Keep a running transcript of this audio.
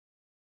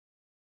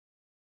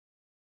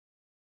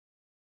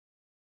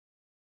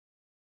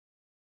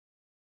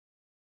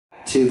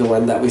to the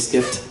one that we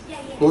skipped.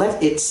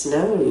 Let it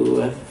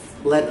snow.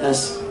 Let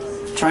us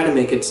try to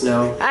make it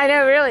snow. I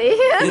know, really.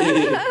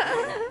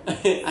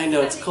 I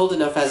know, it's cold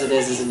enough as it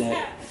is, isn't it?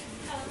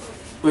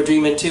 We're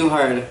dreaming too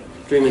hard.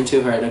 Dreaming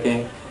too hard,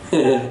 okay?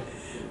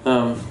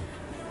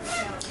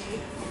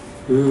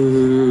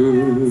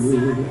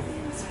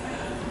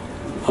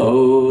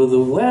 Oh, the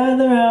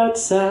weather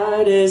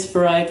outside is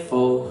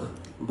frightful,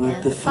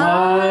 but the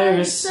fire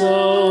is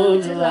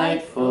so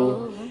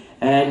delightful.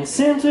 And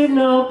since we've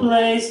no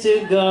place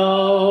to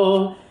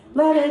go,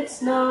 let it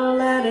snow,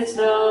 let it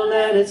snow,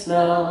 let it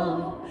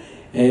snow.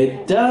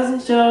 It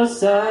doesn't show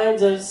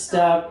signs of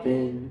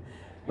stopping,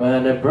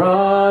 but I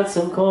brought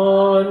some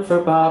corn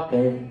for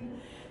popping.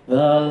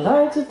 The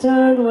lights are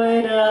turned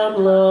way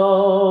down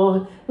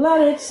low.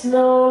 Let it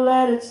snow,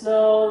 let it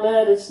snow,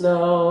 let it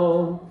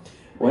snow.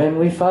 When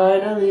we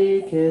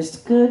finally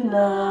kissed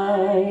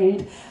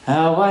goodnight,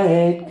 how I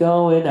hate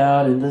going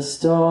out in the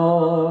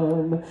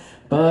storm.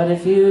 But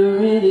if you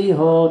really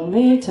hold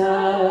me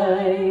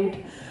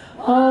tight,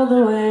 all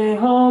the way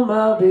home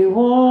I'll be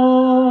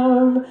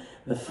warm.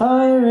 The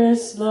fire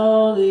is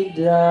slowly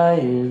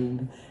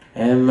dying,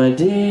 and my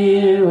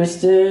dear, we're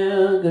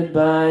still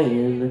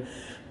goodbying.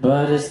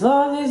 But as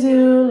long as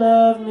you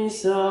love me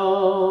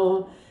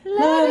so,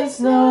 let it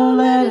snow,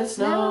 let it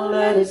snow,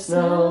 let it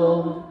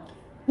snow.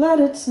 Let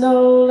it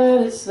snow,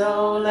 let it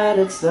snow, let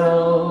it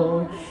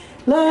snow.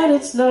 Let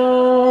it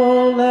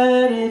snow,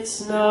 let it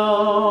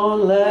snow,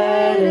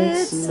 let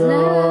it snow.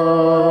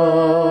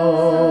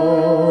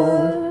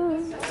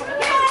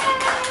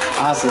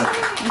 Awesome.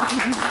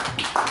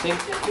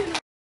 Thank you.